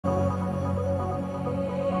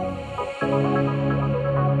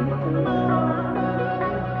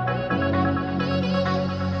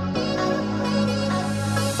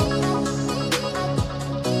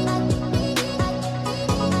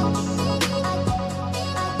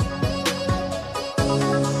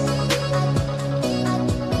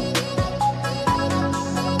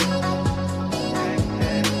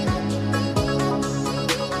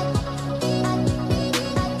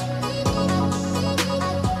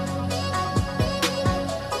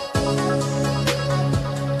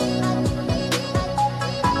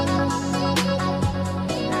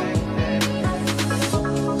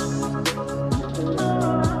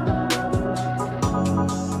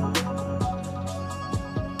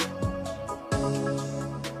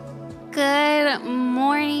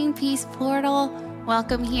Healing Peace Portal.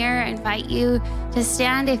 Welcome here. I invite you to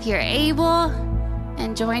stand if you're able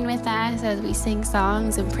and join with us as we sing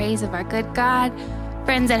songs in praise of our good God.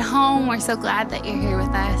 Friends at home, we're so glad that you're here with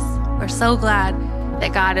us. We're so glad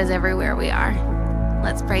that God is everywhere we are.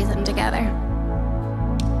 Let's praise him together.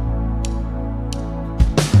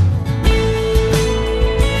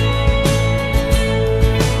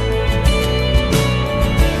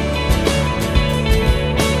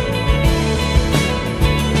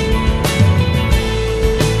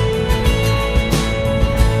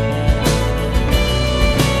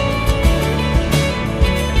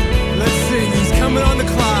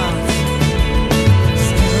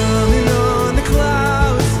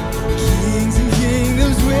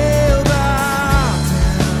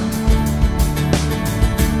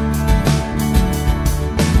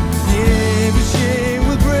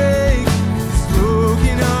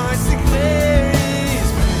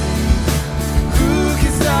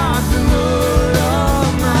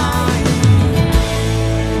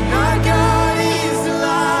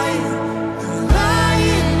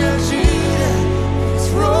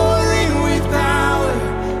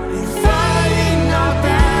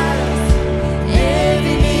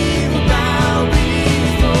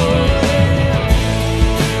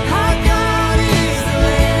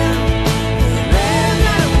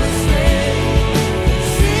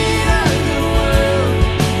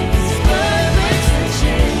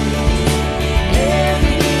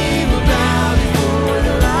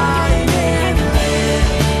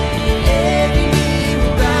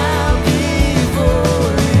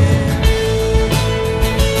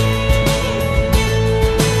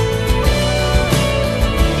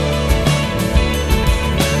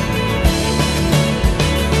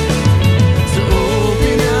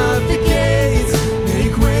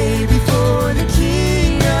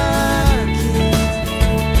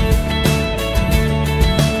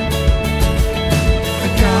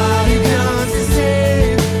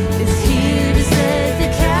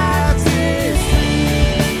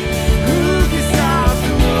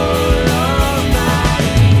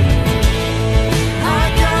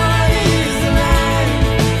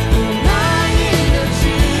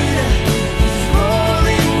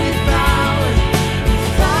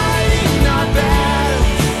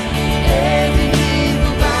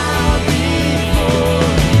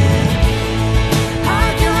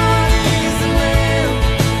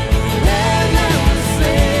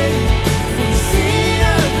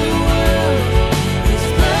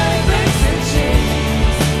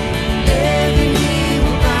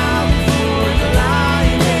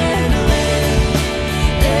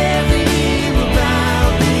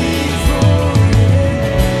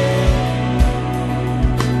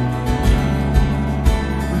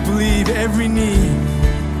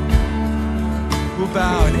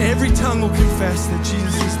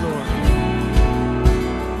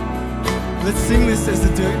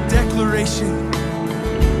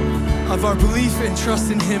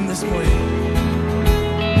 Trust in him this morning.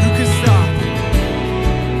 Who can stop?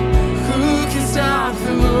 Who can stop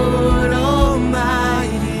the Lord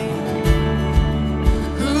Almighty?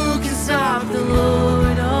 Who can stop the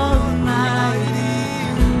Lord Almighty?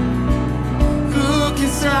 Who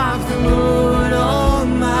can stop the Lord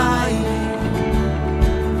Almighty?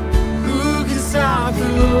 Who can stop the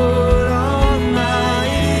Lord?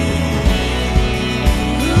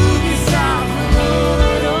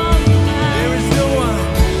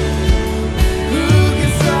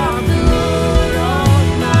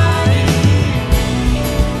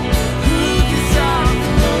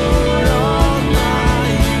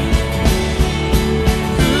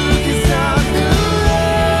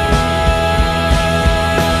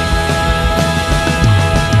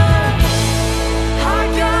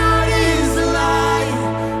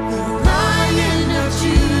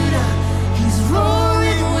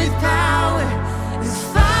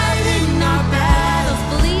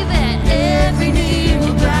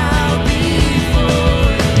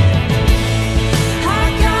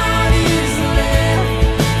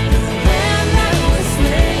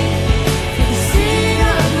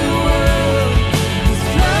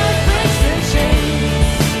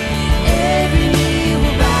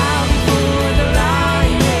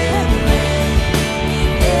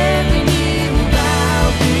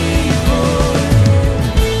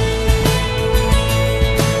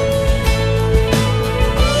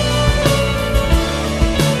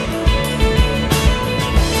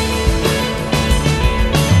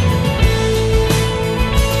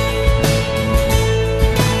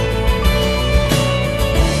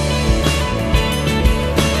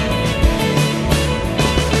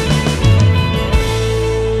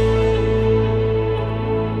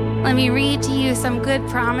 Let me read to you some good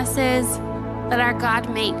promises that our God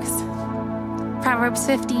makes. Proverbs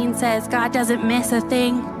 15 says, God doesn't miss a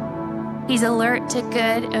thing. He's alert to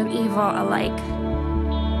good and evil alike.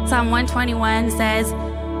 Psalm 121 says,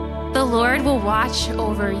 the Lord will watch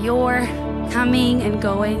over your coming and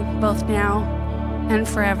going, both now and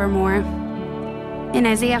forevermore. In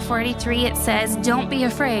Isaiah 43, it says, don't be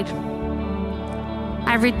afraid.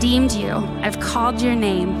 I've redeemed you. I've called your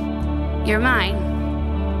name. You're mine.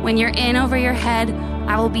 When you're in over your head,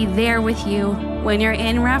 I will be there with you. When you're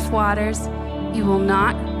in rough waters, you will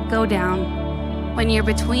not go down. When you're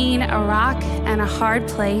between a rock and a hard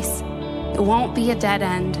place, it won't be a dead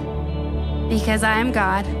end. Because I am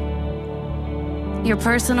God, your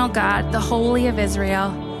personal God, the Holy of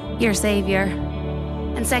Israel, your Savior.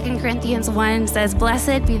 And 2 Corinthians 1 says,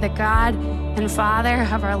 blessed be the God and Father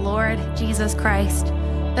of our Lord Jesus Christ,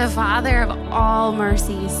 the Father of all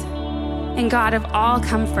mercies and God of all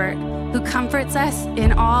comfort, who comforts us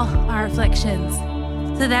in all our afflictions,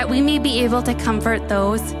 so that we may be able to comfort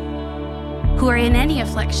those who are in any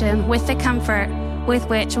affliction with the comfort with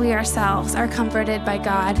which we ourselves are comforted by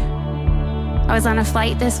God. I was on a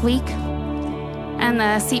flight this week, and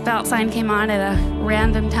the seatbelt sign came on at a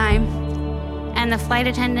random time, and the flight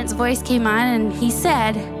attendant's voice came on, and he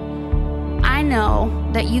said, I know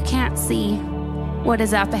that you can't see what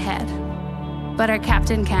is up ahead, but our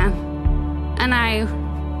captain can. And I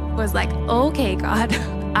was like, okay, God,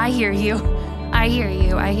 I hear you. I hear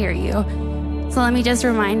you. I hear you. So let me just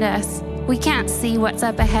remind us, we can't see what's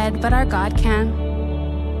up ahead, but our God can.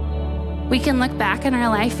 We can look back in our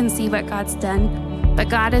life and see what God's done, but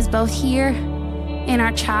God is both here in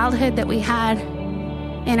our childhood that we had,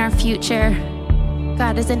 in our future.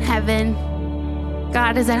 God is in heaven.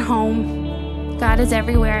 God is at home. God is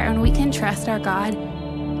everywhere, and we can trust our God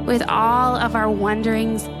with all of our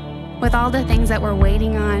wonderings, with all the things that we're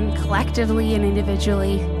waiting on collectively and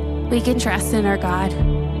individually. We can trust in our God.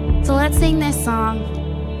 So let's sing this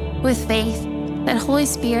song with faith that Holy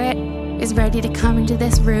Spirit is ready to come into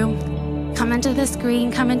this room, come into the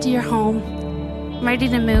screen, come into your home, ready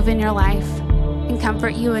to move in your life and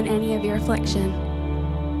comfort you in any of your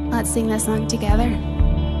affliction. Let's sing this song together.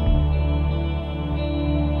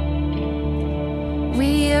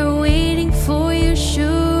 We are waiting for your sure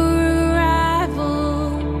arrival.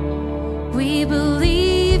 We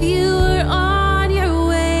believe you are on your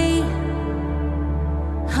way.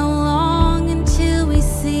 How long until we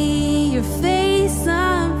see your face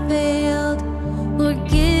unveiled? Lord,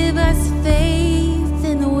 give us faith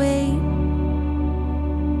in the wait.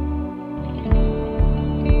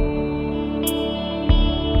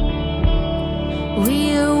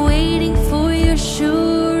 We are waiting for your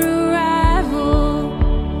sure arrival.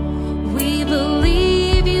 We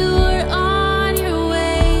believe you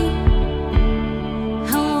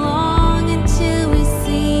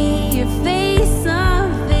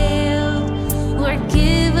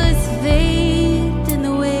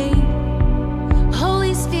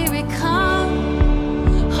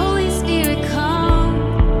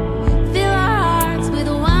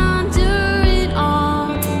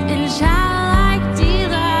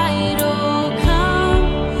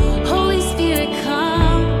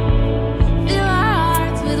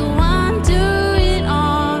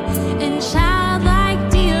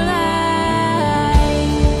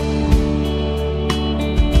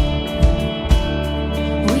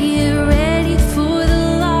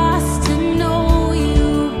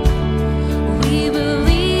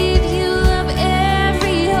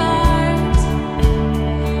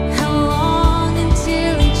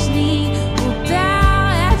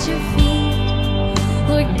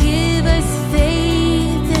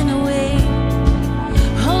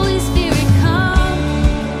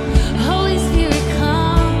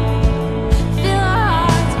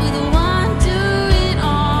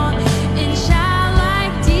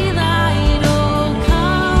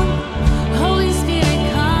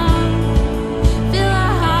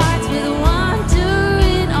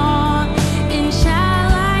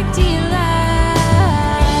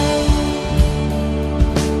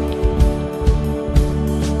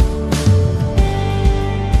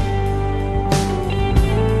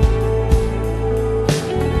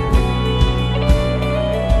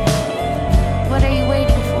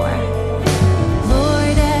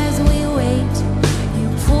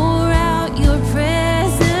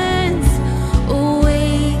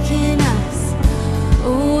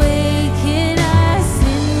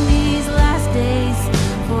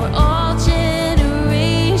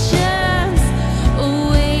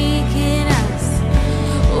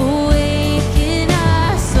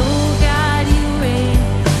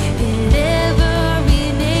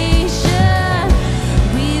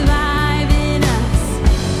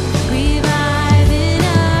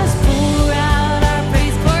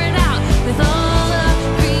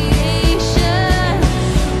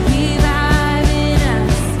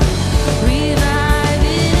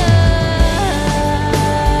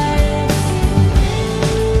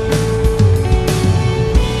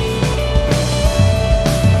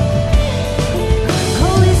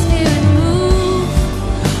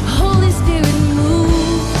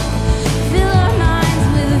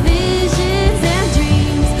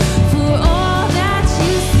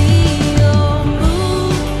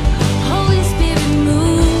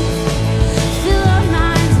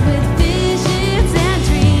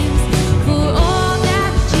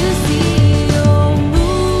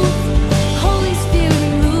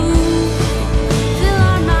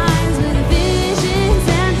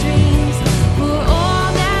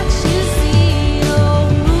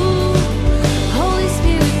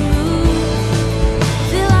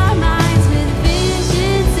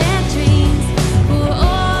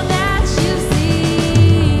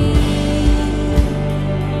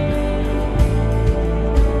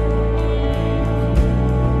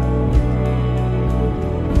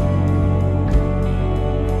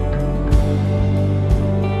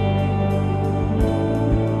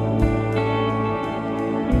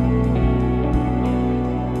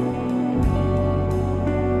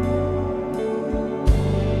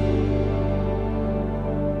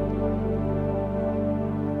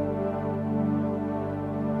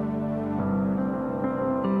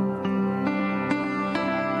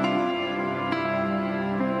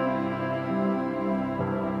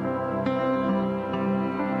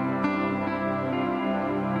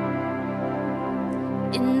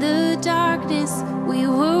In the darkness, we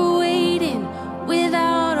were waiting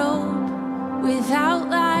without hope, without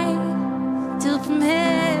light, till from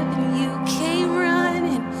heaven you came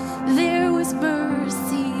running. There was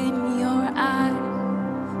mercy in your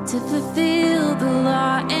eyes to fulfill the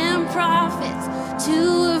law and prophets. To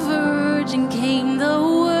a virgin came the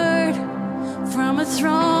word from a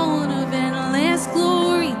throne of endless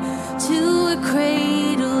glory to a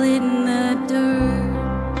cradle in the dirt.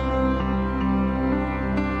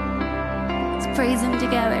 Let's praise him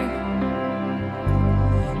together.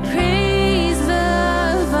 Praise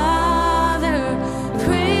the Father,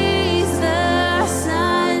 praise the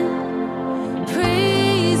Son,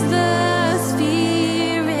 praise the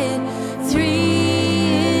Spirit,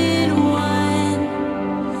 three in one.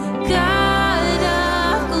 God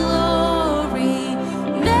of glory,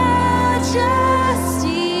 majesty,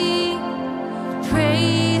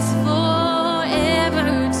 praise forever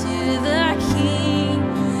to the King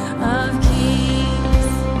of Kings.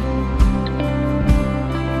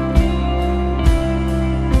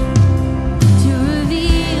 To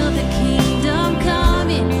reveal the kingdom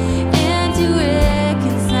coming and to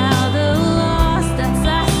reconcile the lost, that's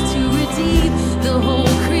us, to redeem the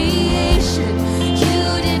whole creation. You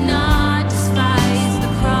did not despise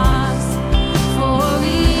the cross, for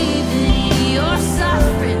even in your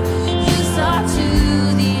suffering, you saw to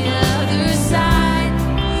the other side,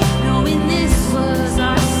 knowing this was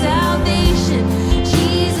our salvation.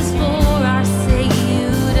 Jesus, for our sake, you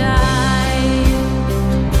died.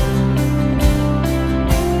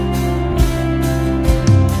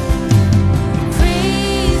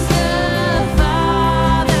 Praise the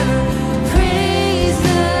Father, praise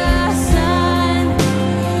the Son,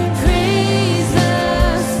 praise the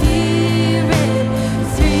Spirit,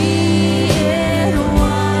 three in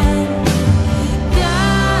one.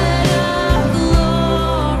 God of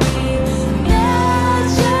glory, majesty,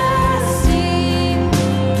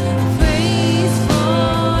 praise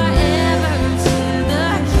forever to the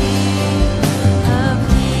King of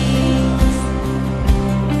Kings.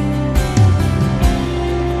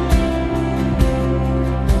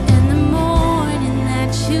 In the morning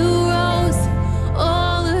that you rose,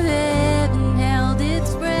 all of heaven held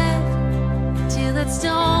its breath, till that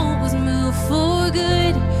stone was moved for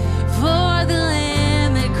good, for the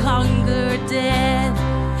Lamb that conquered death.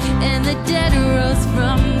 And the dead rose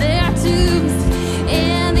from their tombs,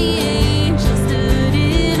 and the angels stood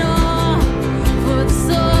in awe, for the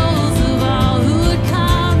souls of all who had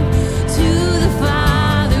come to the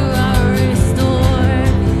Father are restored.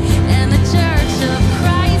 And the church of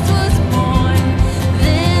Christ was born,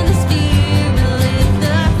 then the Spirit lit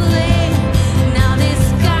the flame. Now this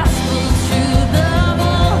gospel truth of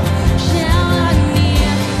all shall not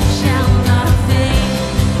near, shall not fade.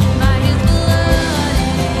 By his blood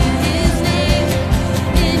and in his name,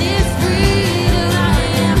 in his freedom I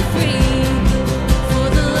am free. For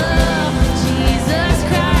the love of Jesus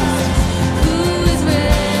Christ, who is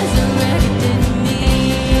resurrected me.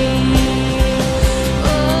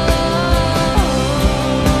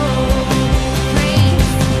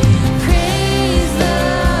 Praise the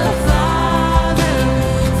Father,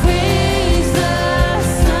 praise the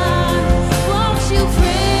Son, won't you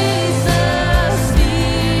praise the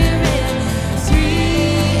Spirit,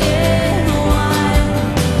 three in one.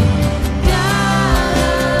 God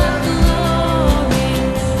of glory,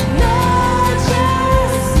 majesty,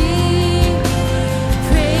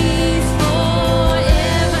 praise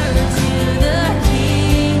forever to the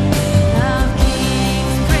King of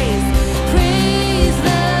Kings. Praise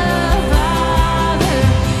the Father,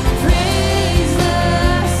 praise the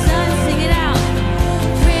Son, sing it out.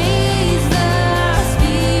 Praise the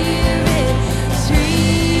Spirit,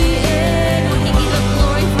 three in one. He gave up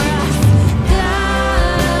glory for us.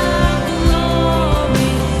 God of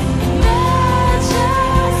glory, majesty,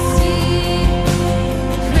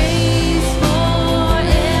 praise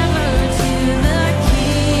forever to the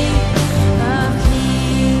King of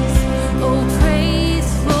Kings. Oh, praise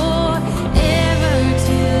forever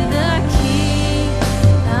to the King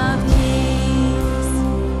of Kings.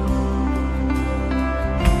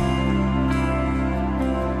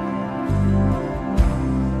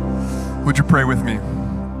 Would you pray with me?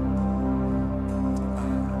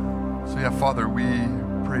 So yeah, Father, we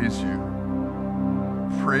praise you.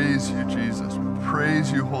 Praise you, Jesus.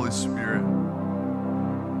 Praise you, Holy Spirit.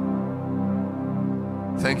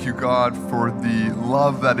 Thank you, God, for the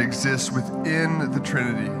love that exists within the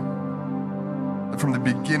Trinity. From the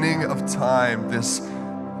beginning of time, this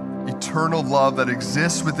eternal love that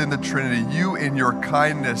exists within the Trinity, you in your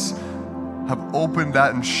kindness have opened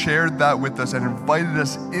that and shared that with us and invited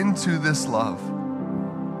us into this love.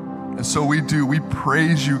 And so we do. We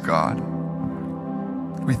praise you, God.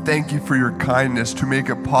 We thank you for your kindness to make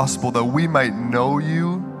it possible that we might know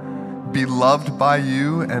you, be loved by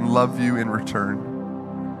you, and love you in return.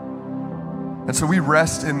 And so we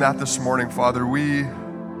rest in that this morning, Father. We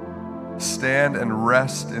stand and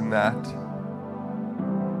rest in that.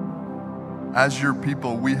 As your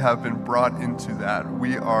people, we have been brought into that.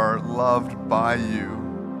 We are loved by you.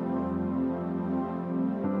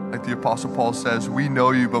 Like the Apostle Paul says, we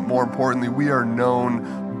know you, but more importantly, we are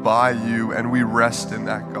known by you, and we rest in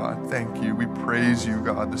that, God. Thank you. We praise you,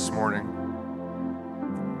 God, this morning.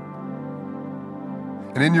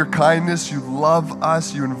 And in your kindness, you love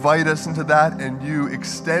us, you invite us into that, and you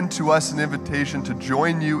extend to us an invitation to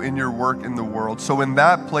join you in your work in the world. So in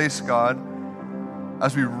that place, God,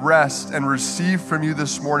 as we rest and receive from you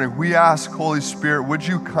this morning, we ask, Holy Spirit, would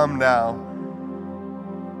you come now?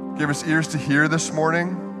 Give us ears to hear this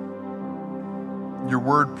morning, your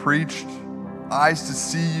word preached, eyes to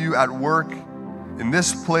see you at work in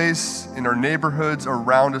this place, in our neighborhoods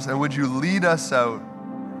around us, and would you lead us out?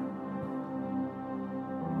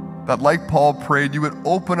 That like Paul prayed, you would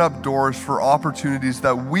open up doors for opportunities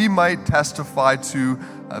that we might testify to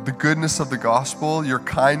the goodness of the gospel, your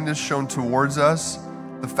kindness shown towards us,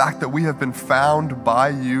 the fact that we have been found by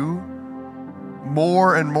you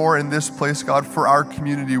more and more in this place, God, for our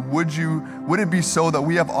community. Would it be so that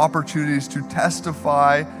we have opportunities to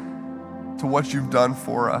testify to what you've done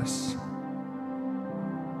for us?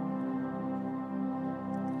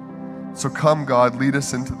 So come, God, lead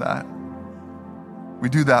us into that. We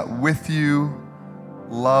do that with you,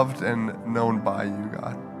 loved and known by you,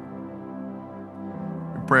 God.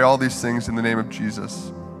 We pray all these things in the name of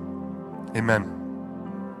Jesus. Amen.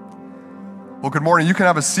 Well, good morning. You can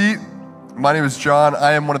have a seat. My name is John.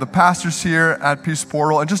 I am one of the pastors here at Peace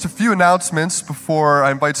Portal. And just a few announcements before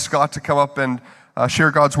I invite Scott to come up and share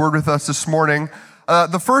God's word with us this morning.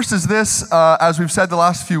 The first is this, as we've said the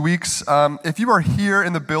last few weeks, if you are here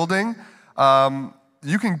in the building,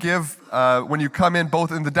 you can give when you come in,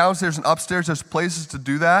 both in the downstairs and upstairs. There's places to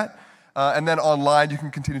do that. And then online, you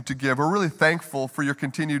can continue to give. We're really thankful for your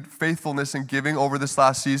continued faithfulness in giving over this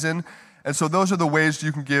last season. And so those are the ways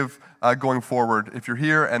you can give going forward if you're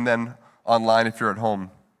here, and then online if you're at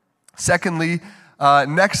home. Secondly,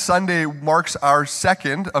 next Sunday marks our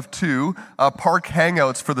second of two park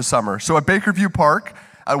hangouts for the summer. So at Bakerview Park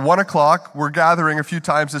at 1 o'clock, we're gathering a few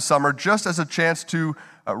times this summer just as a chance to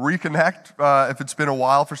reconnect, if it's been a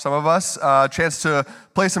while for some of us, a chance to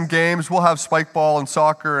play some games. We'll have spike ball and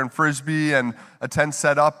soccer and frisbee and a tent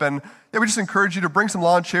set up. And yeah, we just encourage you to bring some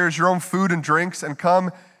lawn chairs, your own food and drinks, and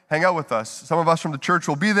come hang out with us. Some of us from the church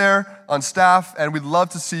will be there on staff, and we'd love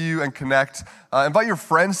to see you and connect. Invite your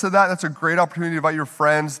friends to that. That's a great opportunity to invite your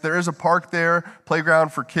friends. There is a park there,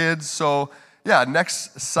 playground for kids. So yeah,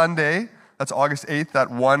 next Sunday, that's August 8th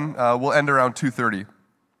at 1, we'll end around 2:30.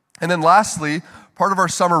 And then lastly, part of our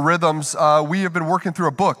summer rhythms, we have been working through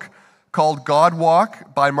a book called God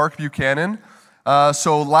Walk by Mark Buchanan.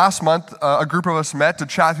 So last month, a group of us met to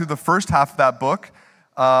chat through the first half of that book.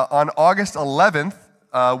 On August 11th,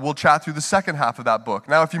 we'll chat through the second half of that book.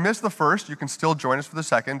 Now, if you missed the first, you can still join us for the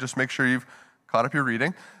second. Just make sure you've caught up your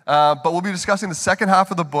reading. But we'll be discussing the second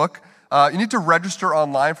half of the book. You need to register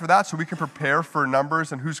online for that so we can prepare for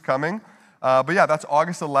numbers and who's coming. But yeah, that's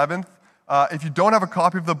August 11th. If you don't have a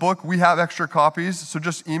copy of the book, we have extra copies. So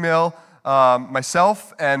just email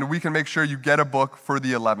myself, and we can make sure you get a book for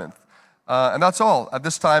the 11th. And that's all. At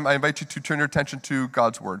this time, I invite you to turn your attention to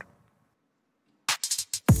God's Word.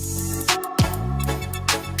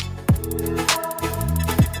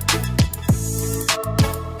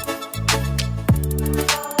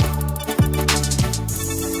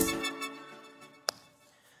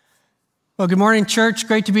 Well, good morning, church.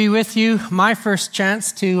 Great to be with you. My first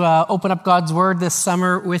chance to open up God's Word this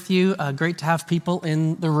summer with you. Great to have people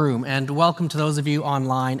in the room, and welcome to those of you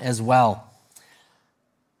online as well.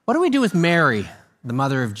 What do we do with Mary, the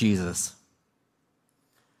mother of Jesus?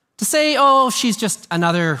 To say, oh, she's just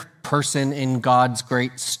another person in God's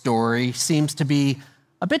great story seems to be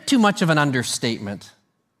a bit too much of an understatement.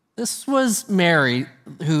 This was Mary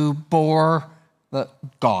who bore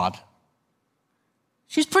God.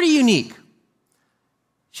 She's pretty unique.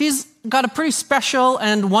 She's got a pretty special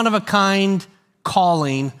and one-of-a-kind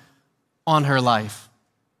calling on her life.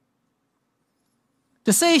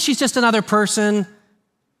 To say she's just another person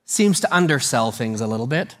seems to undersell things a little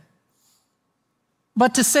bit.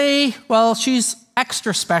 But to say, well, she's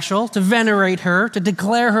extra special, to venerate her, to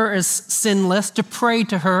declare her as sinless, to pray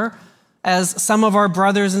to her, as some of our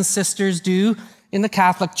brothers and sisters do in the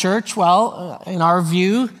Catholic Church, well, in our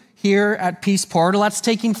view, here at Peace Portal, that's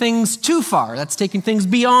taking things too far. That's taking things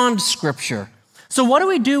beyond Scripture. So what do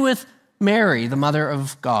we do with Mary, the Mother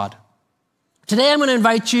of God? Today I'm going to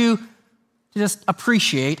invite you to just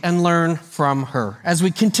appreciate and learn from her. As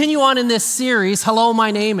we continue on in this series, Hello,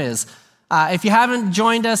 My Name Is. If you haven't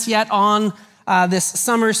joined us yet on this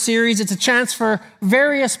summer series, it's a chance for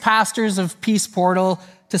various pastors of Peace Portal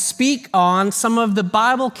to speak on some of the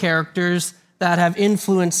Bible characters that have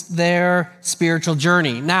influenced their spiritual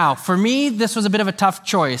journey. Now, for me, this was a bit of a tough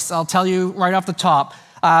choice. I'll tell you right off the top.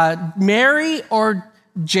 Mary or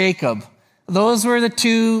Jacob? Those were the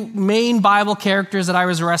two main Bible characters that I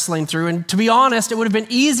was wrestling through. And to be honest, it would have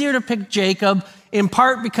been easier to pick Jacob, in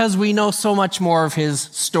part because we know so much more of his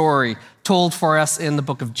story told for us in the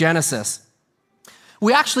book of Genesis.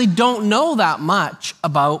 We actually don't know that much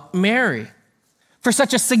about Mary. For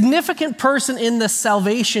such a significant person in the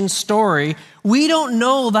salvation story, we don't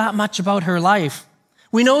know that much about her life.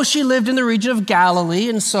 We know she lived in the region of Galilee,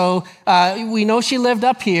 and so we know she lived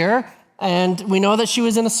up here, and we know that she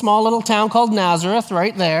was in a small little town called Nazareth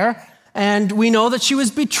right there, and we know that she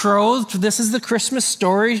was betrothed. This is the Christmas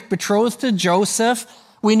story, betrothed to Joseph.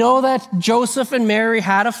 We know that Joseph and Mary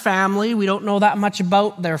had a family. We don't know that much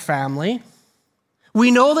about their family. We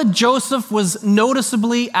know that Joseph was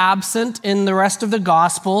noticeably absent in the rest of the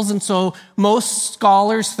Gospels, and so most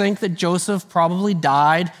scholars think that Joseph probably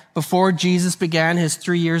died before Jesus began his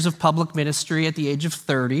 3 years of public ministry at the age of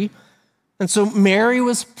 30. And so Mary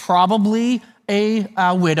was probably a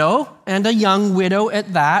widow, and a young widow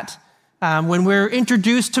at that. When we're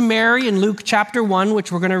introduced to Mary in Luke chapter 1,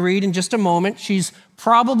 which we're going to read in just a moment, she's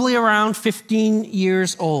probably around 15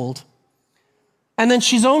 years old. And then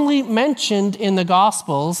she's only mentioned in the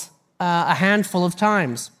Gospels a handful of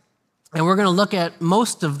times. And we're going to look at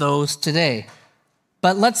most of those today.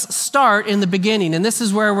 But let's start in the beginning. And this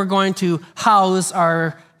is where we're going to house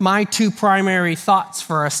my two primary thoughts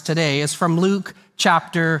for us today, is from Luke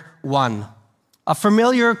chapter 1. A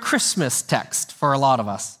familiar Christmas text for a lot of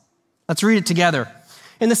us. Let's read it together.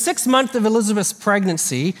 In the 6th month of Elizabeth's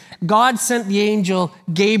pregnancy, God sent the angel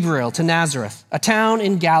Gabriel to Nazareth, a town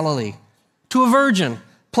in Galilee, to a virgin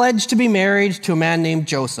pledged to be married to a man named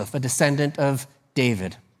Joseph, a descendant of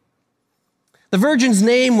David. The virgin's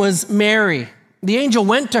name was Mary. The angel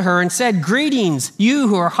went to her and said, "Greetings, you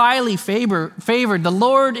who are highly favored. The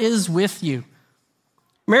Lord is with you."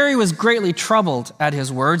 Mary was greatly troubled at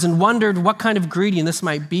his words and wondered what kind of greeting this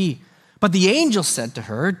might be. But the angel said to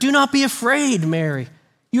her, "Do not be afraid, Mary.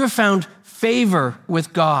 You have found favor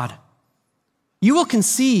with God. You will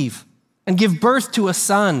conceive and give birth to a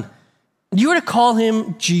son. You are to call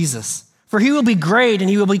him Jesus, for he will be great and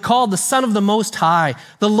he will be called the Son of the Most High.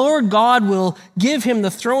 The Lord God will give him the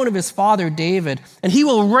throne of his father David, and he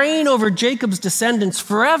will reign over Jacob's descendants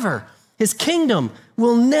forever. His kingdom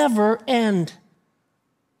will never end."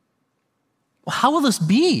 "Well, how will this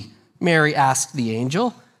be?" Mary asked the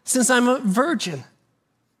angel, "since I'm a virgin?"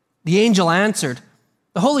 The angel answered,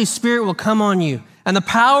 "The Holy Spirit will come on you, and the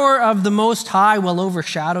power of the Most High will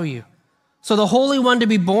overshadow you. So the Holy One to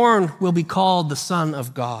be born will be called the Son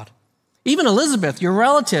of God. Even Elizabeth, your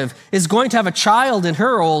relative, is going to have a child in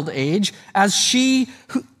her old age, as she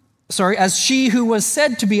who was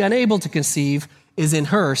said to be unable to conceive is in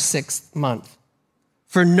her 6th month.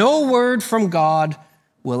 For no word from God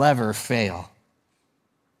will ever fail."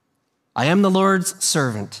 "I am the Lord's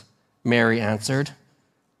servant," Mary answered.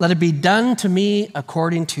 "Let it be done to me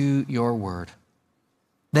according to your word."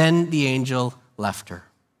 Then the angel left her.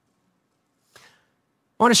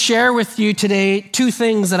 I want to share with you today 2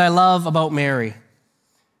 things that I love about Mary.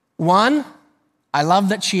 1, I love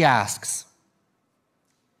that she asks,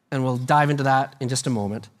 and we'll dive into that in just a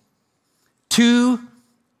moment. 2,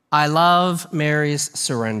 I love Mary's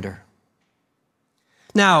surrender.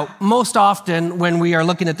 Now, most often when we are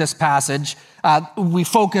looking at this passage, we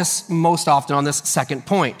focus most often on this second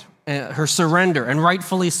point, her surrender, and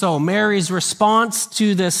rightfully so. Mary's response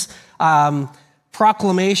to this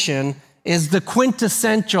proclamation is the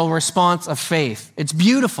quintessential response of faith. It's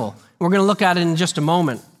beautiful. We're going to look at it in just a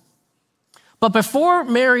moment. But before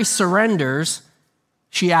Mary surrenders,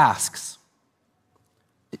 she asks.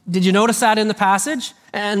 Did you notice that in the passage?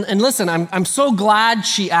 And listen, I'm so glad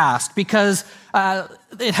she asked, because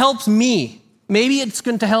it helps me. Maybe it's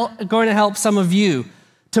going to help some of you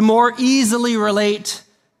to more easily relate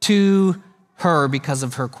to her because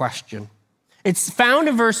of her question. It's found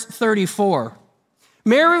in verse 34.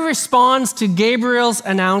 Mary responds to Gabriel's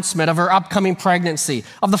announcement of her upcoming pregnancy,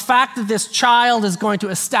 of the fact that this child is going to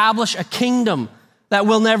establish a kingdom that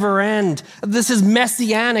will never end. This is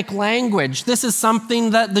messianic language. This is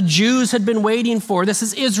something that the Jews had been waiting for. This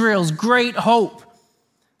is Israel's great hope.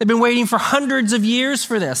 They've been waiting for hundreds of years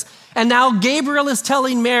for this. And now Gabriel is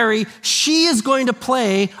telling Mary she is going to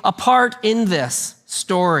play a part in this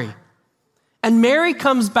story. And Mary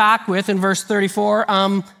comes back with, in verse 34,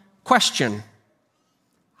 question.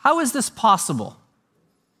 How is this possible?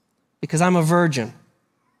 Because I'm a virgin.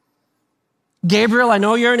 Gabriel, I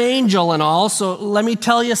know you're an angel and all, so let me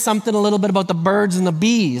tell you something a little bit about the birds and the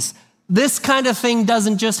bees. This kind of thing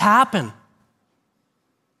doesn't just happen.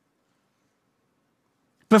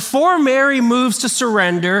 Before Mary moves to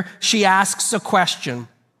surrender, she asks a question.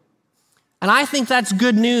 And I think that's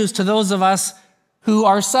good news to those of us who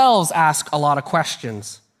ourselves ask a lot of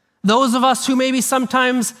questions. Those of us who maybe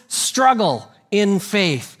sometimes struggle in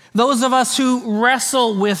faith. Those of us who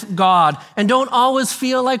wrestle with God and don't always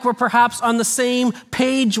feel like we're perhaps on the same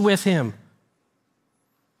page with Him.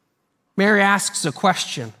 Mary asks a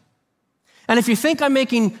question. And if you think I'm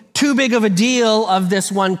making too big of a deal of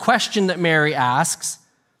this one question that Mary asks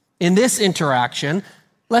in this interaction,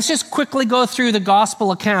 let's just quickly go through the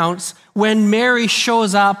gospel accounts when Mary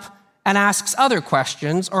shows up and asks other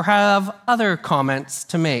questions or have other comments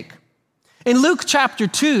to make. In Luke chapter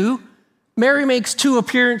 2, Mary makes two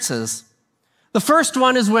appearances. The first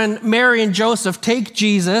one is when Mary and Joseph take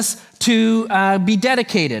Jesus to be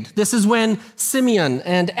dedicated. This is when Simeon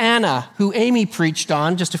and Anna, who Amy preached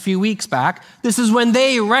on just a few weeks back, this is when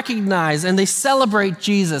they recognize and they celebrate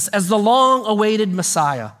Jesus as the long-awaited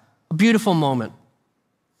Messiah. A beautiful moment.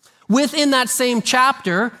 Within that same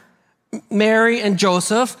chapter, Mary and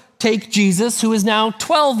Joseph take Jesus, who is now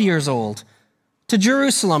 12 years old, to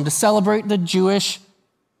Jerusalem to celebrate the Jewish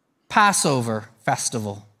Passover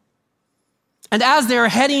festival. And as they're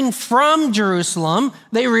heading from Jerusalem,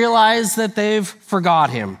 they realize that they've forgot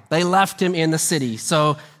him. They left him in the city.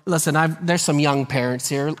 So listen, there's some young parents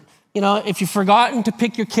here. You know, if you've forgotten to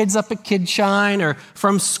pick your kids up at Kid Shine or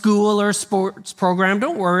from school or sports program,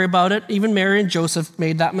 don't worry about it. Even Mary and Joseph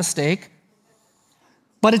made that mistake.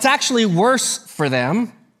 But it's actually worse for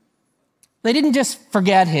them. They didn't just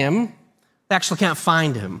forget him. They actually can't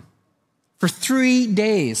find him for 3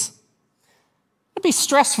 days. It'd be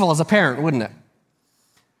stressful as a parent, wouldn't it?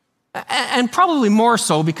 And probably more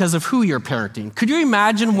so because of who you're parenting. Could you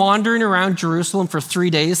imagine wandering around Jerusalem for 3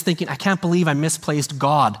 days thinking, I can't believe I misplaced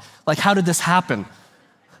God. Like, how did this happen?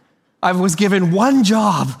 I was given one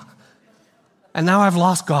job, and now I've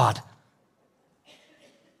lost God.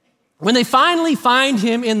 When they finally find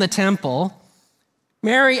him in the temple,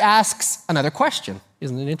 Mary asks another question.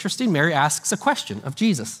 Isn't it interesting? Mary asks a question of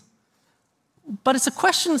Jesus. But it's a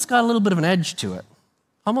question that's got a little bit of an edge to it,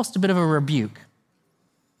 almost a bit of a rebuke.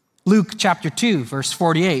 Luke chapter 2, verse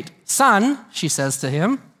 48. Son, she says to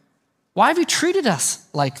him, why have you treated us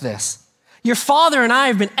like this? Your father and I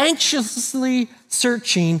have been anxiously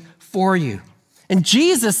searching for you. And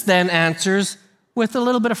Jesus then answers with a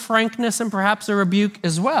little bit of frankness and perhaps a rebuke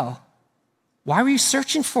as well. Why were you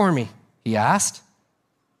searching for me? He asked.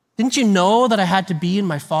 Didn't you know that I had to be in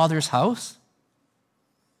my Father's house?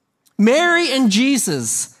 Mary and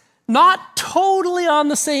Jesus, not totally on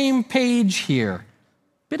the same page here.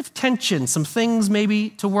 Bit of tension, some things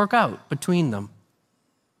maybe to work out between them.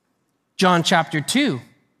 John chapter 2,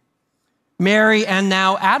 Mary and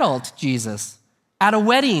now adult Jesus at a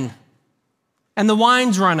wedding, and the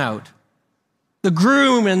wine's run out. The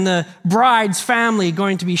groom and the bride's family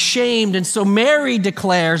going to be shamed, and so Mary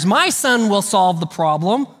declares, my son will solve the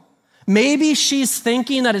problem. Maybe she's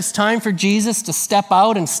thinking that it's time for Jesus to step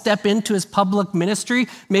out and step into his public ministry.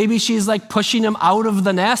 Maybe she's like pushing him out of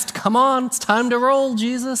the nest. Come on, it's time to roll,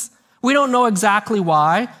 Jesus. We don't know exactly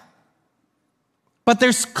why. But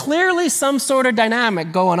there's clearly some sort of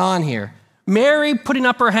dynamic going on here. Mary putting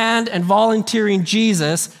up her hand and volunteering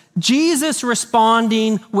Jesus. Jesus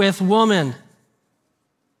responding with, woman,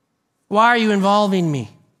 why are you involving me?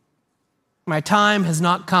 My time has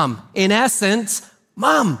not come. In essence,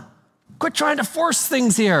 Mom, quit trying to force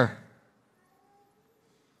things here.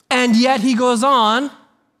 And yet he goes on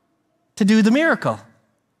to do the miracle.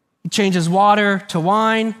 He changes water to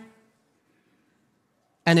wine,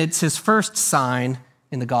 and it's his first sign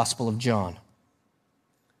in the Gospel of John.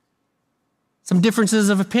 Some differences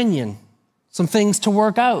of opinion, some things to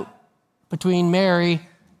work out between Mary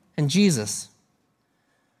and Jesus.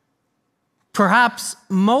 Perhaps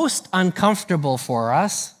most uncomfortable for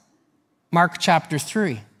us, Mark chapter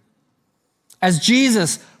 3. As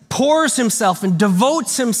Jesus pours himself and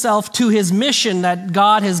devotes himself to his mission that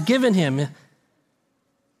God has given him,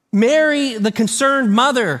 Mary, the concerned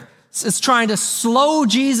mother, is trying to slow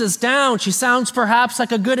Jesus down. She sounds perhaps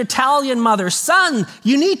like a good Italian mother. Son,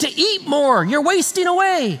 you need to eat more. You're wasting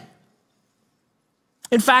away.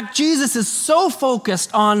 In fact, Jesus is so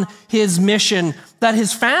focused on his mission that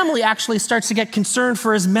his family actually starts to get concerned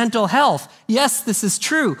for his mental health. Yes, this is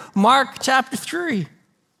true. Mark chapter 3.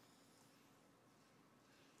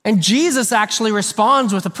 And Jesus actually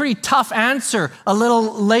responds with a pretty tough answer a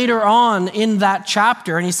little later on in that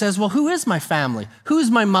chapter. And he says, well, who is my family?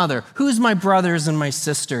 Who's my mother? Who's my brothers and my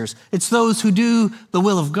sisters? It's those who do the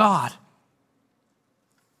will of God.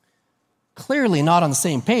 Clearly not on the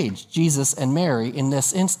same page, Jesus and Mary in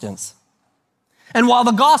this instance. And while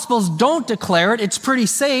the Gospels don't declare it, it's pretty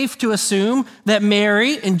safe to assume that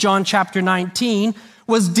Mary in John chapter 19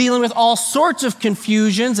 was dealing with all sorts of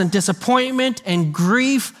confusions and disappointment and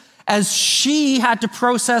grief as she had to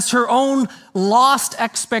process her own lost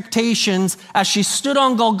expectations as she stood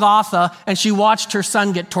on Golgotha and she watched her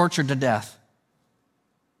son get tortured to death.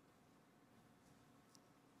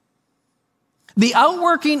 The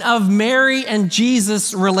outworking of Mary and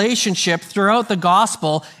Jesus' relationship throughout the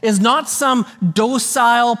gospel is not some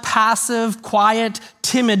docile, passive, quiet,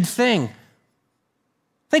 timid thing.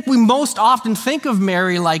 I think we most often think of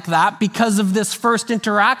Mary like that because of this first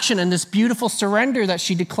interaction and this beautiful surrender that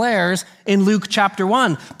she declares in Luke chapter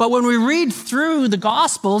 1. But when we read through the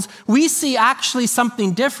Gospels, we see actually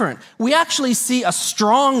something different. We actually see a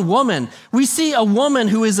strong woman. We see a woman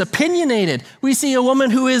who is opinionated. We see a woman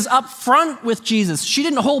who is upfront with Jesus. She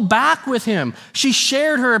didn't hold back with him. She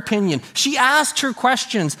shared her opinion. She asked her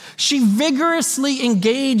questions. She vigorously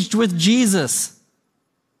engaged with Jesus.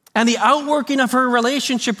 And the outworking of her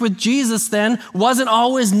relationship with Jesus then wasn't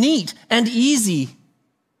always neat and easy.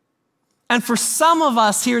 And for some of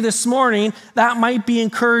us here this morning, that might be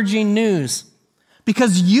encouraging news.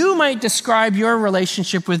 Because you might describe your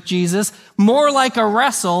relationship with Jesus more like a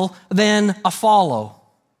wrestle than a follow.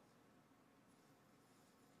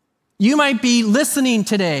 You might be listening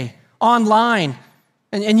today online,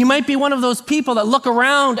 and you might be one of those people that look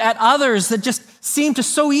around at others that just seem to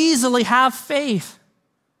so easily have faith.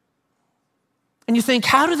 And you think,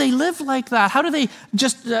 how do they live like that? How do they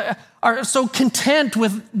just are so content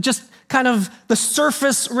with just kind of the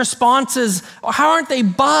surface responses? Or how aren't they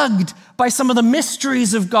bugged by some of the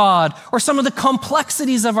mysteries of God or some of the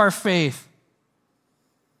complexities of our faith?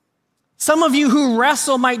 Some of you who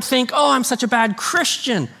wrestle might think, oh, I'm such a bad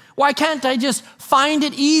Christian. Why can't I just find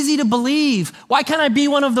it easy to believe? Why can't I be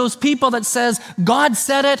one of those people that says, God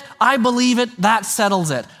said it, I believe it, that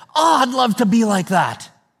settles it? Oh, I'd love to be like that,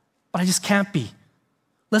 but I just can't be.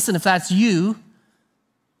 Listen, if that's you,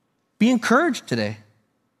 be encouraged today.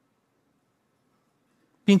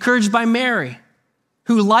 Be encouraged by Mary,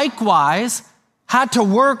 who likewise had to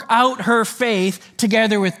work out her faith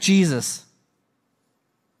together with Jesus.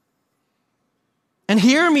 And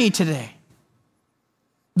hear me today.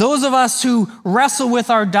 Those of us who wrestle with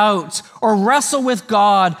our doubts or wrestle with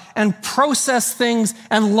God and process things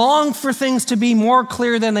and long for things to be more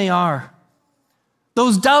clear than they are.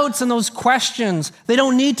 Those doubts and those questions, they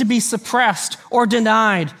don't need to be suppressed or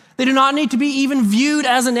denied. They do not need to be even viewed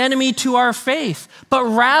as an enemy to our faith, but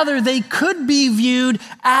rather they could be viewed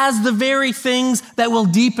as the very things that will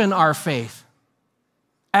deepen our faith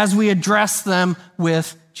as we address them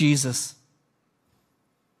with Jesus.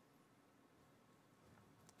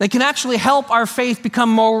 They can actually help our faith become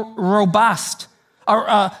more robust,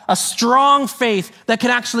 a strong faith that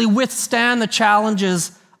can actually withstand the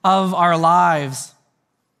challenges of our lives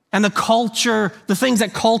and the things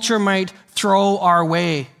that culture might throw our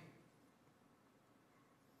way.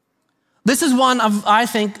 This is one of, I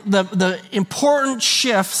think, the important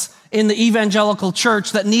shifts in the evangelical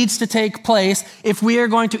church that needs to take place if we are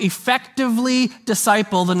going to effectively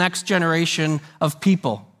disciple the next generation of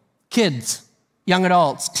people, kids, young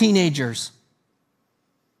adults, teenagers.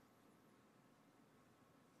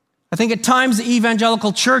 I think at times the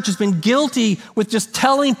evangelical church has been guilty with just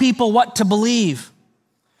telling people what to believe.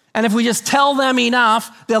 And if we just tell them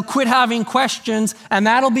enough, they'll quit having questions, and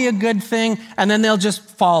that'll be a good thing, and then they'll just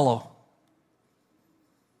follow.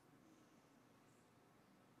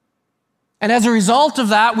 And as a result of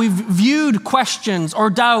that, we've viewed questions or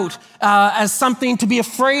doubt as something to be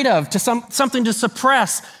afraid of, something to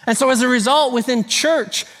suppress. And so as a result, within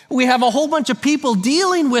church, we have a whole bunch of people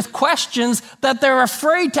dealing with questions that they're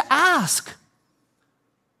afraid to ask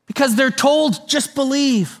because they're told, just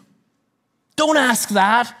believe. Don't ask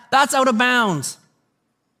that. That's out of bounds.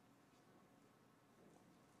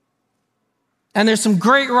 And there's some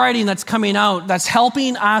great writing that's coming out that's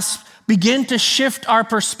helping us begin to shift our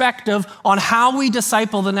perspective on how we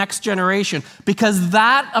disciple the next generation, because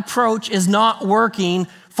that approach is not working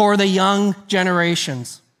for the young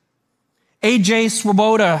generations. A.J.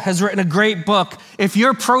 Swoboda has written a great book. If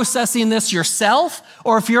you're processing this yourself,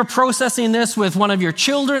 or if you're processing this with one of your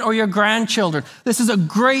children or your grandchildren, this is a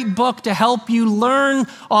great book to help you learn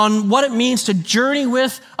on what it means to journey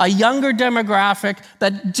with a younger demographic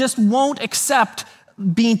that just won't accept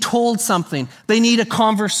being told something. They need a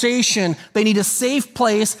conversation. They need a safe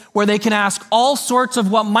place where they can ask all sorts of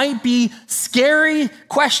what might be scary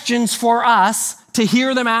questions for us to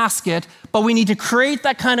hear them ask it, but we need to create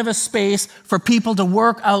that kind of a space for people to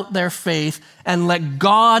work out their faith and let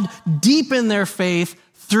God deepen their faith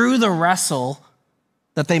through the wrestle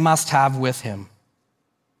that they must have with him.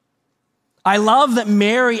 I love that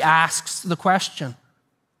Mary asks the question.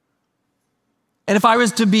 And if I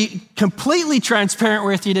was to be completely transparent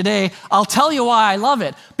with you today, I'll tell you why I love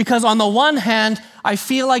it. Because on the one hand, I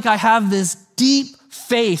feel like I have this deep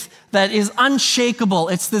faith that is unshakable.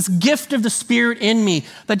 It's this gift of the Spirit in me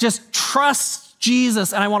that just trusts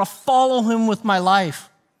Jesus, and I want to follow him with my life.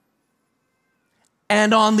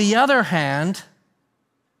 And on the other hand,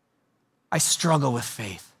 I struggle with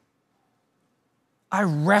faith. I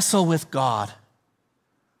wrestle with God.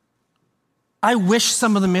 I wish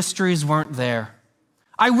some of the mysteries weren't there.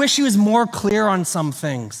 I wish he was more clear on some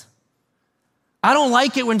things. I don't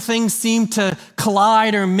like it when things seem to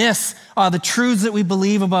collide or miss the truths that we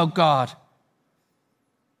believe about God.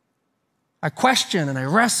 I question and I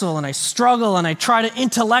wrestle and I struggle and I try to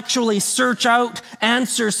intellectually search out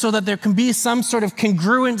answers so that there can be some sort of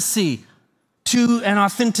congruency to and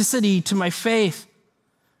authenticity to my faith.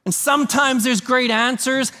 And sometimes there's great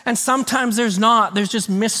answers and sometimes there's not. There's just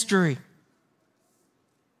mystery.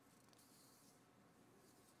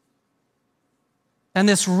 And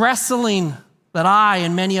this wrestling that I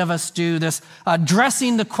and many of us do, this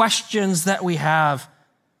addressing the questions that we have,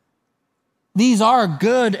 these are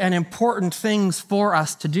good and important things for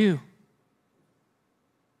us to do.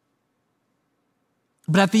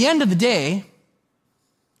 But at the end of the day,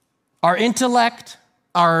 our intellect,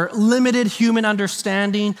 our limited human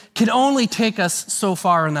understanding can only take us so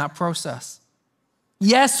far in that process.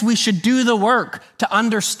 Yes, we should do the work to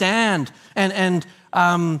understand and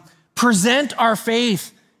present our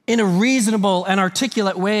faith in a reasonable and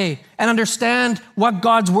articulate way and understand what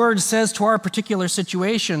God's word says to our particular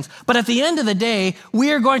situations. But at the end of the day,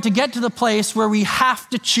 we are going to get to the place where we have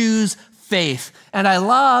to choose faith. And I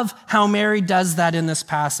love how Mary does that in this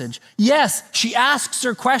passage. Yes, she asks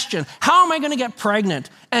her question, how am I going to get pregnant?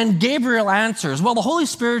 And Gabriel answers, well, the Holy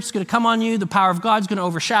Spirit's going to come on you, the power of God's going to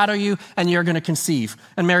overshadow you, and you're going to conceive.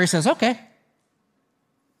 And Mary says, okay.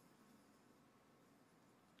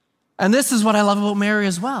 And this is what I love about Mary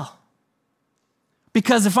as well.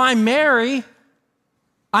 Because if I'm Mary,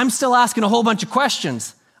 I'm still asking a whole bunch of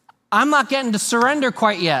questions. I'm not getting to surrender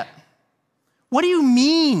quite yet. What do you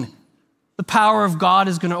mean the power of God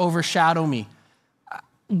is going to overshadow me?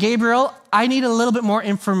 Gabriel, I need a little bit more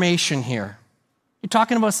information here. You're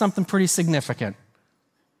talking about something pretty significant.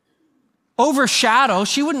 Overshadow,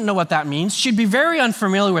 she wouldn't know what that means. She'd be very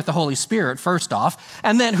unfamiliar with the Holy Spirit, first off.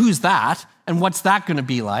 And then who's that? And what's that going to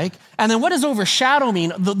be like? And then what does overshadow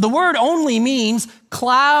mean? The word only means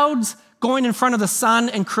clouds going in front of the sun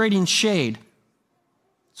and creating shade.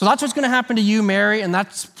 So that's what's going to happen to you, Mary, and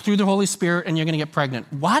that's through the Holy Spirit, and you're going to get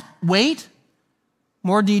pregnant. What? Wait.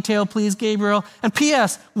 More detail, please, Gabriel. And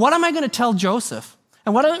P.S., what am I going to tell Joseph?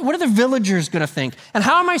 And what are the villagers going to think? And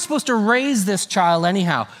how am I supposed to raise this child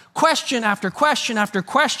anyhow? Question after question after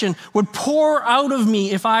question would pour out of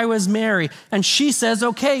me if I was Mary. And she says,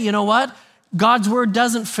 okay, you know what? God's word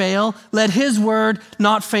doesn't fail. Let his word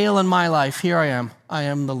not fail in my life. Here I am. I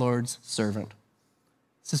am the Lord's servant.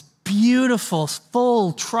 It's this beautiful,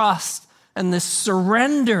 full trust and this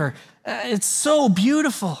surrender. It's so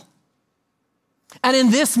beautiful. And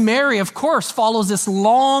in this, Mary, of course, follows this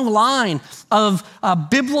long line of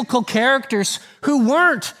biblical characters who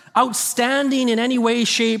weren't outstanding in any way,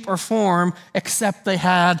 shape, or form, except they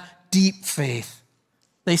had deep faith.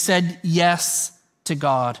 They said yes to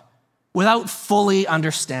God without fully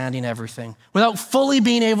understanding everything, without fully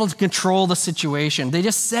being able to control the situation. They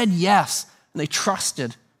just said yes, and they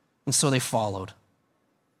trusted, and so they followed.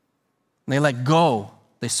 And they let go.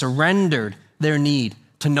 They surrendered their need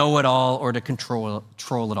to know it all or to control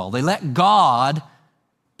it all. They let God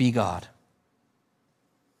be God.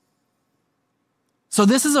 So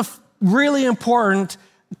this is a really important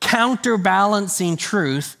counterbalancing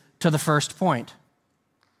truth to the first point.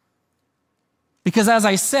 Because as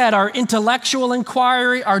I said, our intellectual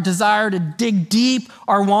inquiry, our desire to dig deep,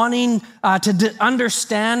 our wanting to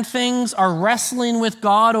understand things, our wrestling with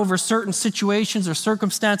God over certain situations or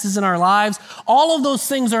circumstances in our lives, all of those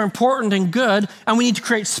things are important and good, and we need to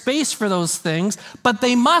create space for those things, but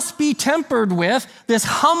they must be tempered with this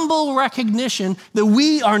humble recognition that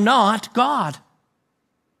we are not God.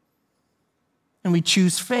 And we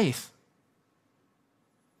choose faith.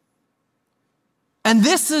 And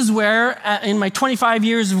this is where, in my 25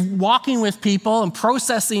 years of walking with people and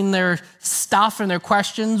processing their stuff and their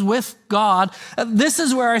questions with God, this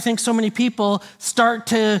is where I think so many people start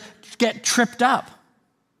to get tripped up.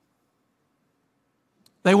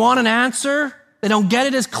 They want an answer, they don't get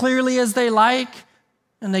it as clearly as they like,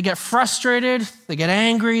 and they get frustrated, they get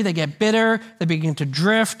angry, they get bitter, they begin to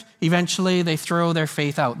drift. Eventually, they throw their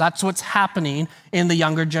faith out. That's what's happening in the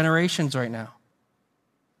younger generations right now.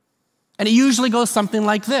 And it usually goes something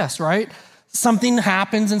like this, right? Something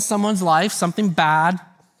happens in someone's life, something bad,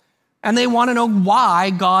 and they want to know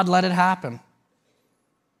why God let it happen.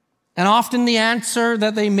 And often the answer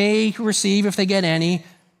that they may receive, if they get any,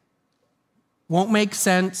 won't make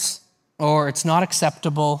sense or it's not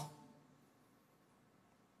acceptable.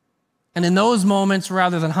 And in those moments,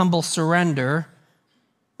 rather than humble surrender,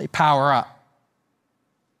 they power up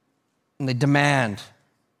and they demand,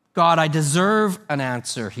 God, I deserve an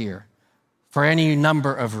answer here. For any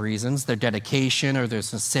number of reasons, their dedication or their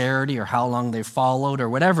sincerity or how long they've followed or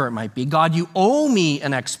whatever it might be. God, you owe me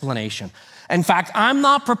an explanation. In fact, I'm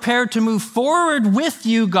not prepared to move forward with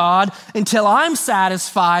you, God, until I'm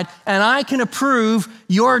satisfied and I can approve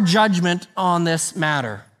your judgment on this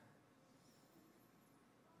matter.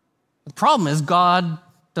 The problem is God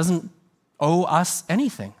doesn't owe us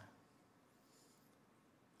anything,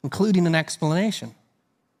 including an explanation.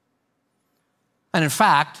 And in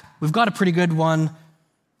fact, we've got a pretty good one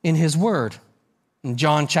in his word. In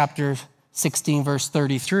John chapter 16, verse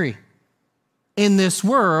 33. In this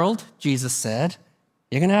world, Jesus said,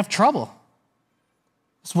 you're going to have trouble.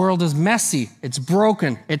 This world is messy, it's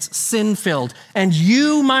broken, it's sin-filled. And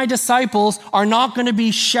you, my disciples, are not going to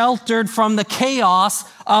be sheltered from the chaos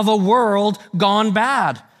of a world gone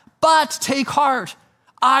bad. But take heart,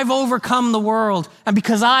 I've overcome the world. And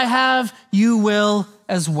because I have, you will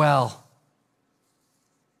as well.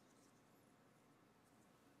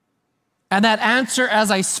 And that answer, as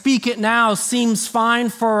I speak it now, seems fine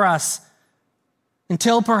for us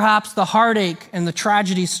until perhaps the heartache and the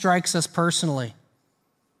tragedy strikes us personally.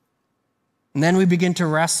 And then we begin to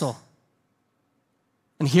wrestle.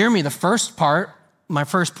 And hear me, the first part, my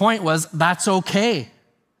first point was, that's okay.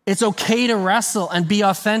 It's okay to wrestle and be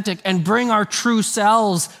authentic and bring our true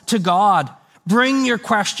selves to God. Bring your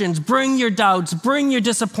questions, bring your doubts, bring your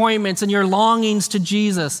disappointments and your longings to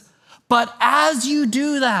Jesus. But as you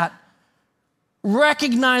do that,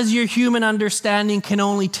 recognize your human understanding can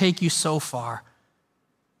only take you so far.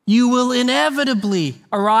 You will inevitably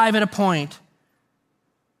arrive at a point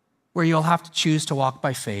where you'll have to choose to walk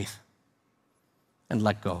by faith and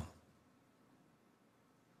let go.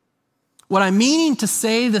 What I'm meaning to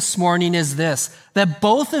say this morning is this, that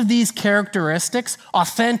both of these characteristics,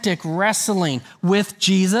 authentic wrestling with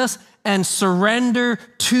Jesus and surrender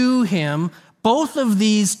to him, both of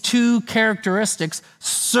these two characteristics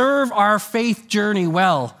serve our faith journey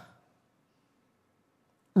well.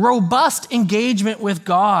 Robust engagement with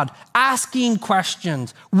God, asking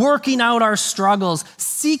questions, working out our struggles,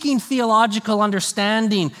 seeking theological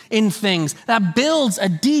understanding in things that builds a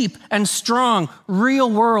deep and strong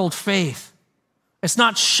real-world faith. It's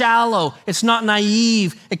not shallow, it's not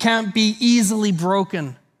naive, it can't be easily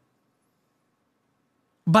broken.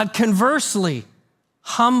 But conversely,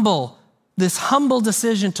 this humble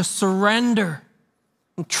decision to surrender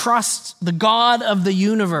and trust the God of the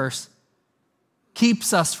universe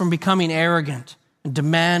keeps us from becoming arrogant and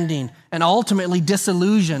demanding and ultimately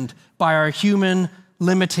disillusioned by our human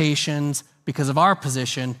limitations because of our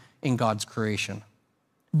position in God's creation.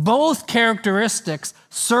 Both characteristics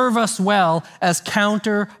serve us well as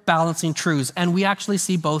counterbalancing truths, and we actually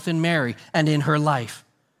see both in Mary and in her life.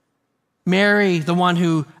 Mary, the one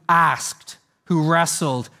who asked, who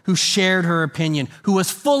wrestled, who shared her opinion, who was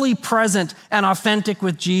fully present and authentic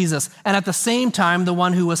with Jesus, and at the same time, the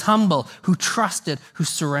one who was humble, who trusted, who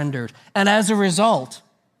surrendered. And as a result,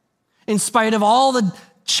 in spite of all the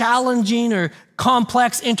challenging or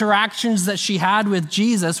complex interactions that she had with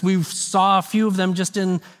Jesus, we saw a few of them just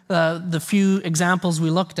in the few examples we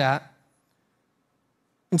looked at.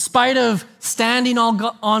 In spite of standing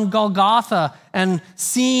on Golgotha and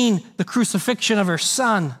seeing the crucifixion of her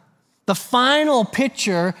son, The final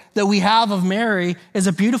picture that we have of Mary is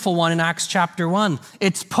a beautiful one in Acts chapter 1.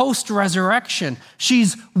 It's post-resurrection.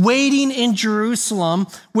 She's waiting in Jerusalem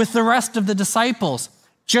with the rest of the disciples,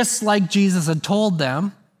 just like Jesus had told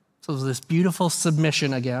them. So there's this beautiful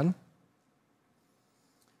submission again.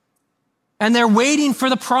 And they're waiting for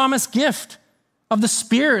the promised gift of the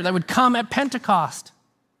Spirit that would come at Pentecost.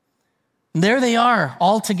 And there they are,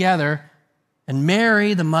 all together, and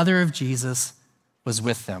Mary, the mother of Jesus, was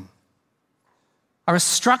with them. I was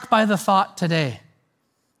struck by the thought today,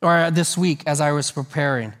 or this week as I was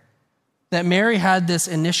preparing, that Mary had this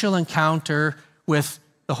initial encounter with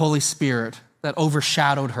the Holy Spirit that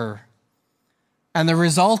overshadowed her. And the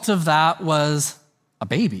result of that was a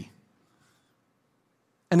baby.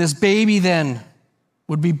 And this baby then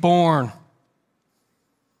would be born.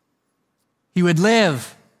 He would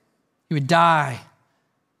live. He would die.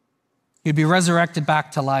 He would be resurrected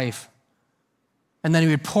back to life. And then he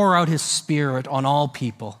would pour out his Spirit on all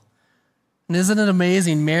people. And isn't it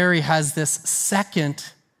amazing? Mary has this second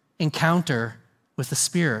encounter with the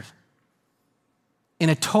Spirit in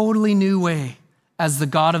a totally new way as the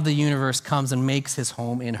God of the universe comes and makes his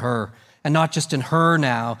home in her. And not just in her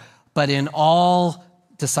now, but in all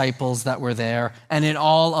disciples that were there and in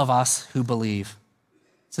all of us who believe.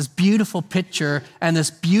 It's this beautiful picture and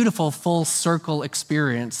this beautiful full circle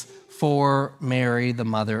experience for Mary, the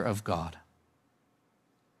mother of God.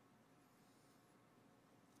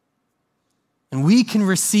 And we can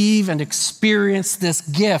receive and experience this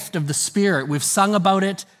gift of the Spirit. We've sung about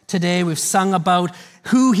it today. We've sung about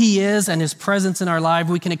who he is and his presence in our life.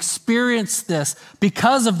 We can experience this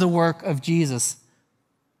because of the work of Jesus.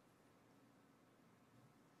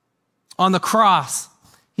 On the cross,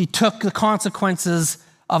 he took the consequences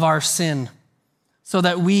of our sin so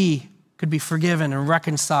that we could be forgiven and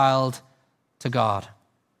reconciled to God.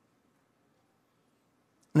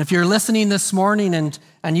 And if you're listening this morning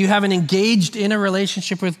and you haven't engaged in a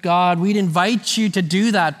relationship with God, we'd invite you to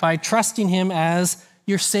do that by trusting him as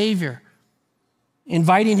your Savior,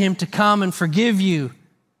 inviting him to come and forgive you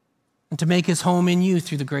and to make his home in you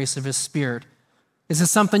through the grace of his Spirit. Is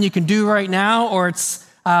this something you can do right now, or it's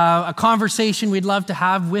a conversation we'd love to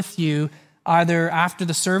have with you either after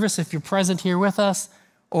the service if you're present here with us,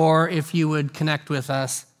 or if you would connect with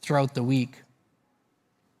us throughout the week?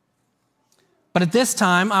 But at this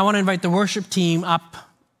time, I want to invite the worship team up,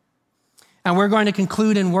 and we're going to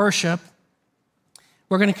conclude in worship.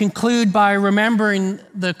 We're going to conclude by remembering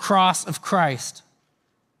the cross of Christ.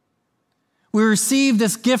 We receive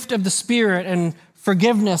this gift of the Spirit and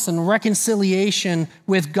forgiveness and reconciliation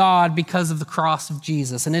with God because of the cross of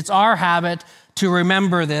Jesus. And it's our habit to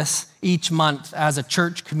remember this each month as a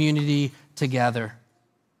church community together.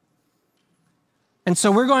 And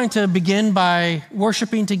so we're going to begin by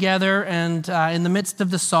worshiping together, and in the midst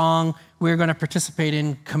of the song, we're going to participate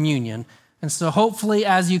in communion. And so hopefully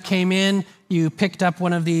as you came in, you picked up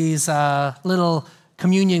one of these little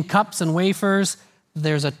communion cups and wafers.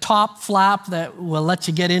 There's a top flap that will let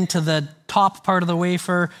you get into the top part of the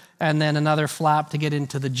wafer, and then another flap to get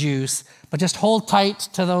into the juice. But just hold tight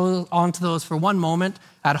to onto those for one moment.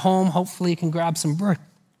 At home, hopefully you can grab some bread,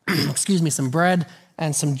 some bread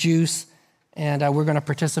and some juice. And we're going to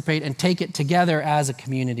participate and take it together as a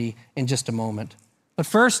community in just a moment. But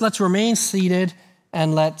first, let's remain seated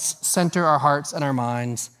and let's center our hearts and our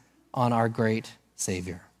minds on our great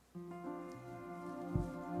Savior.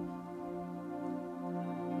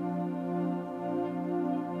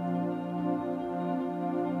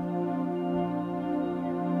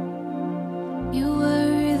 You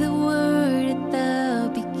were the Word at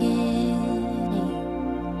the beginning,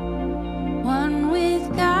 one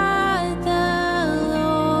with God, the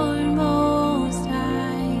Lord Most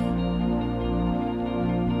High.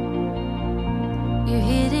 Your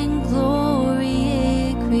hidden glory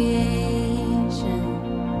in creation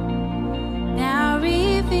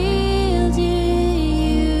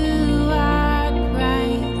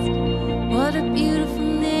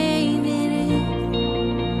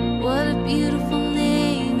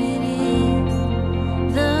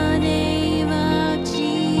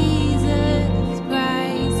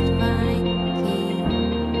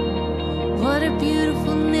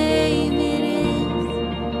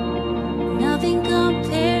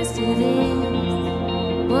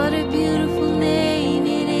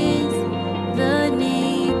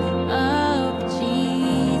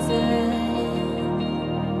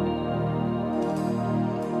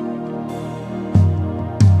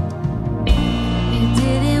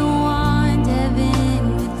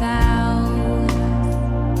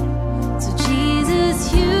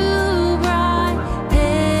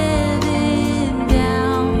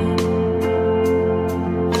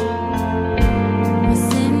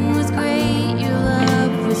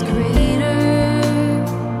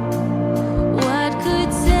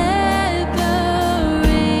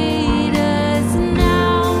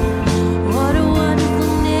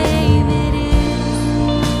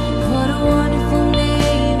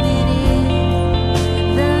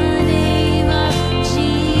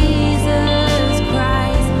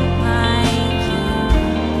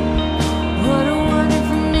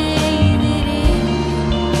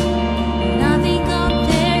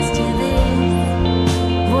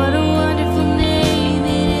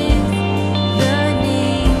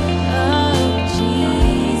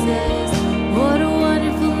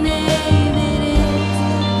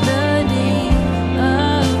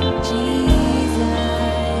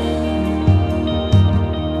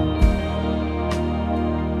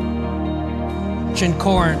church in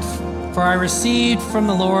Corinth, for I received from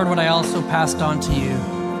the Lord what I also passed on to you.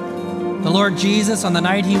 The Lord Jesus, on the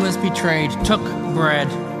night he was betrayed, took bread.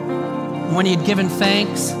 And when he had given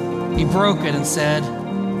thanks, he broke it and said,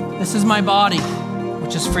 "This is my body,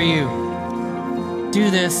 which is for you.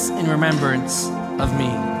 Do this in remembrance of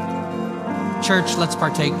me." Church, let's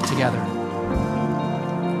partake together.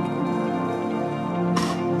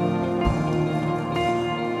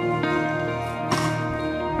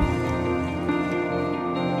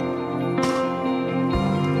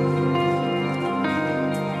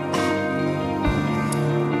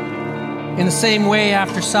 In the same way,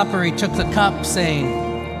 after supper, he took the cup,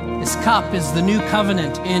 saying, "This cup is the new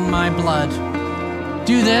covenant in my blood.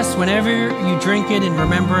 Do this whenever you drink it in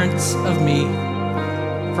remembrance of me.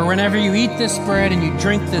 For whenever you eat this bread and you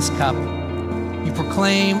drink this cup, you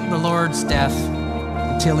proclaim the Lord's death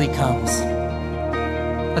until he comes."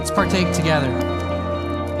 Let's partake together.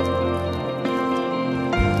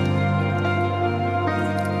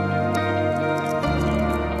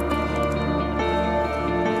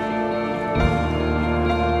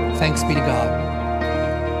 Thanks be to God.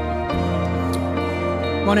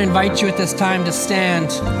 I want to invite you at this time to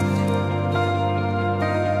stand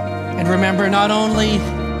and remember not only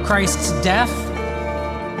Christ's death,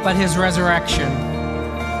 but his resurrection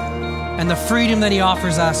and the freedom that he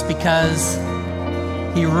offers us because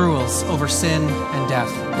he rules over sin and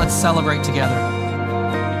death. Let's celebrate together.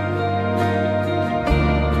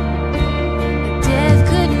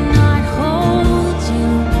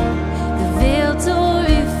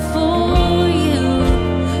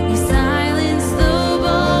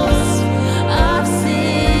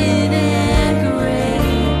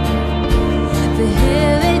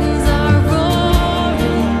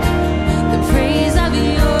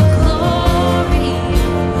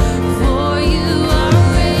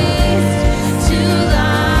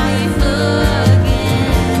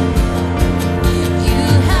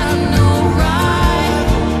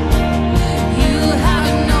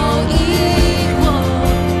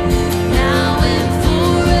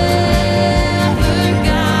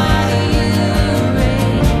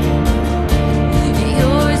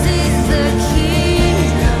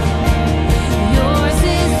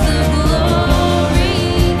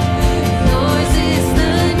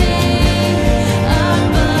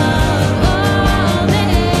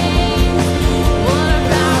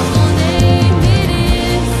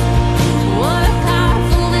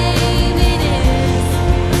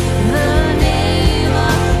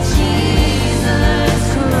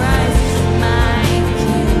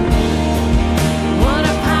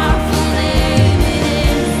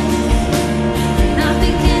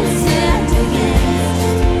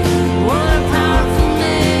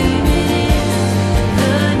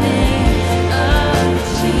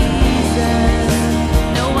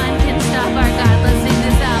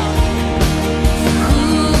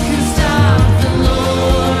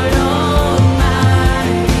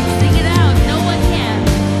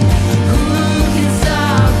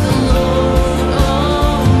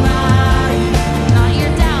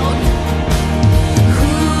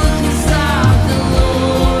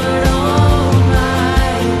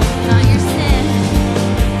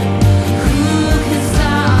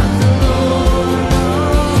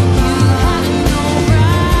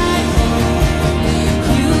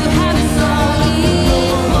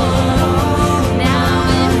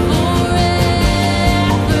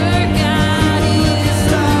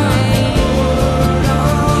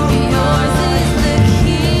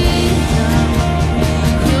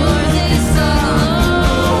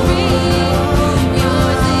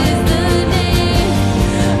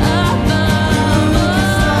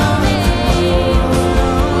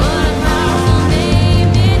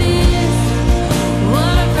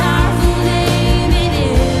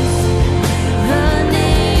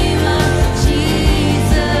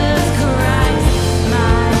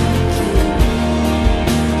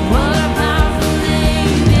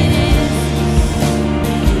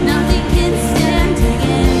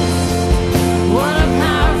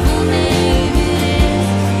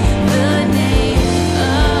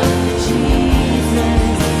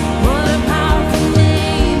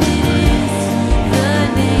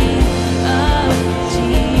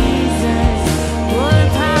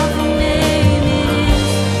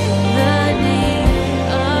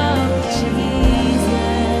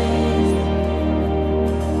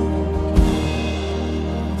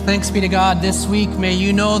 Thanks be to God. This week, may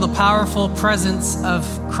you know the powerful presence of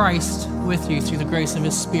Christ with you through the grace of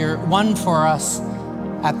his Spirit, won for us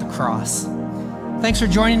at the cross. Thanks for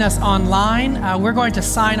joining us online. We're going to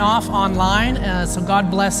sign off online, so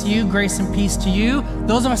God bless you, grace and peace to you.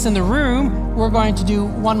 Those of us in the room, we're going to do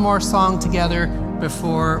one more song together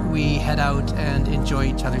before we head out and enjoy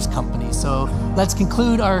each other's company. So let's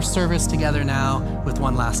conclude our service together now with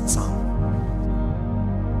one last song.